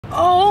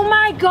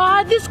my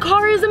God, this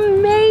car is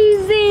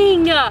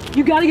amazing.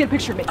 You gotta get a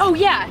picture of me. Oh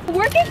yeah,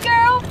 work it,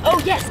 girl. Oh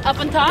yes, up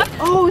on top.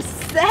 Oh,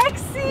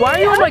 sexy. Why are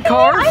you in my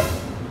car?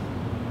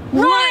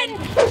 Run!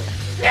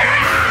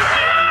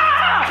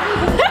 That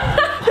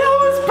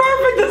was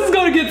perfect. This is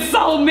gonna get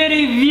so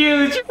many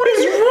views. What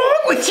is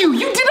wrong with you?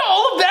 You did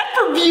all of that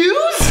for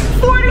views?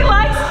 40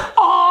 likes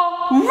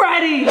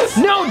already.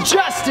 No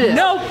justice.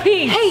 No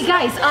peace. Hey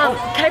guys,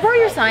 can I borrow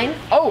your sign?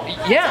 Oh,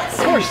 yeah, of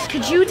course.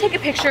 Could you take a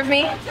picture of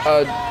me?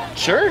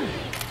 Sure.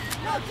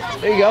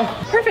 There you go.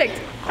 Perfect,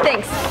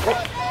 thanks.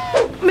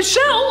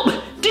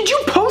 Michelle, did you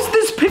post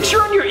this picture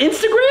on your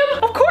Instagram?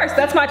 Of course,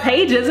 that's my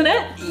page, isn't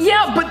it?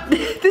 Yeah, but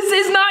this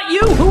is not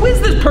you. Who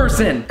is this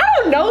person? I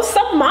don't know,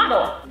 some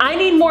model. I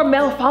need more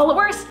male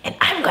followers, and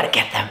I'm gonna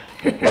get them.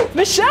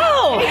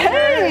 Michelle,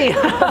 hey!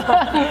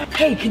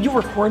 Hey, can you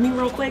record me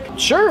real quick?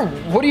 Sure,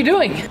 what are you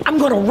doing? I'm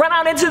gonna run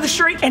out into the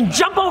street and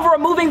jump over a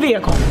moving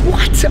vehicle.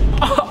 What?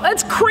 Oh,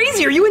 that's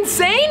crazy, are you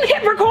insane?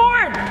 Hit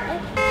record!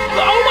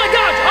 Oh my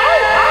gosh!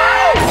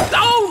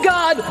 Oh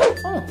God!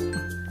 Oh,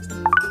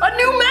 a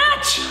new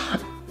match!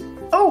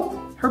 Oh,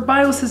 her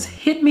bio says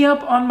hit me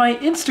up on my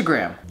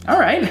Instagram. All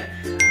right.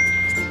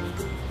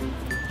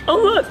 Oh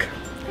look,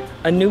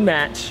 a new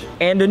match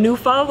and a new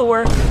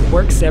follower.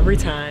 Works every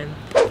time.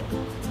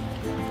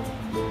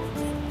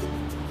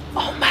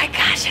 Oh my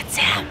gosh, it's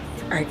him.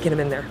 All right, get him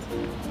in there.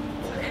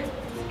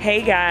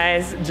 Hey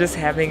guys, just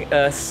having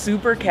a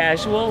super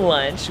casual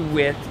lunch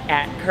with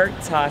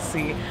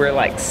 @KurtTossie. We're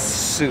like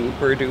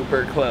super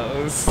duper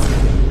close.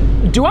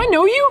 Do I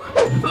know you?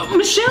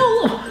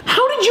 Michelle,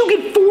 how did you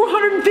get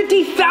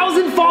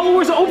 450,000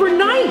 followers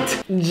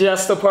overnight?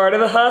 Just a part of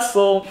the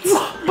hustle.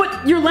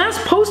 But your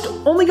last post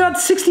only got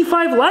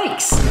 65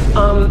 likes.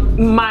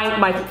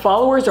 My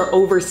followers are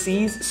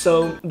overseas,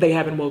 so they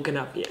haven't woken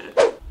up yet.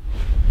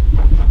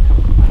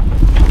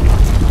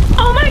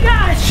 Oh my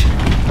gosh!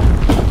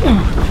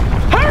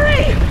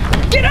 Hurry!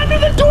 Get under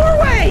the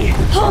doorway!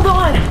 Hold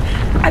on!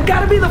 I've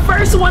got to be the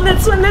first one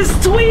that's in this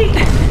tweet!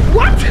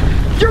 What?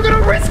 You're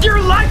gonna risk your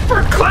life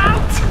for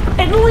clout?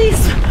 At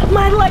least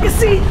my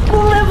legacy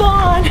will live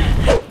on!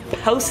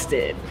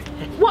 Posted.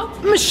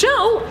 What,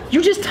 Michelle?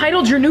 You just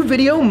titled your new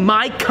video,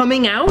 My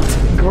Coming Out?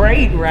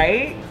 Great,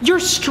 right?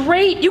 You're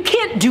straight, you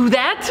can't do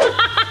that.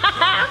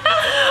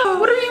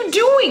 What are you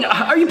doing?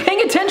 Are you paying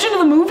attention to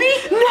the movie?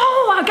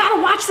 No, I gotta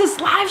watch this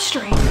live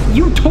stream.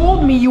 You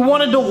told me you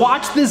wanted to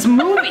watch this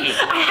movie.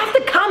 I have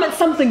to comment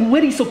something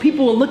witty so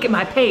people will look at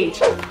my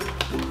page.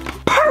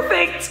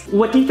 Perfect!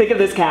 What do you think of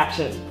this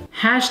caption?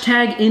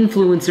 Hashtag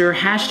influencer,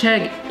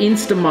 hashtag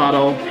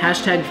instamodel,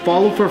 hashtag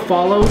follow for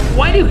follow.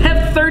 Why do you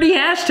have 30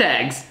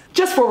 hashtags?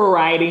 Just for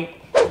variety.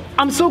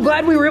 I'm so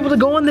glad we were able to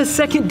go on this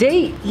second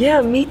date.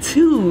 Yeah, me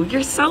too.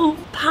 You're so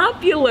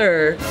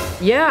popular.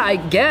 Yeah, I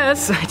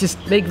guess. I just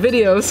make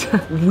videos.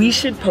 We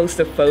should post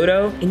a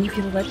photo and you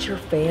can let your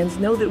fans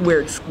know that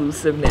we're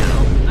exclusive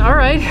now. All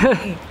right.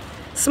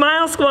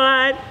 Smile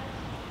Squad.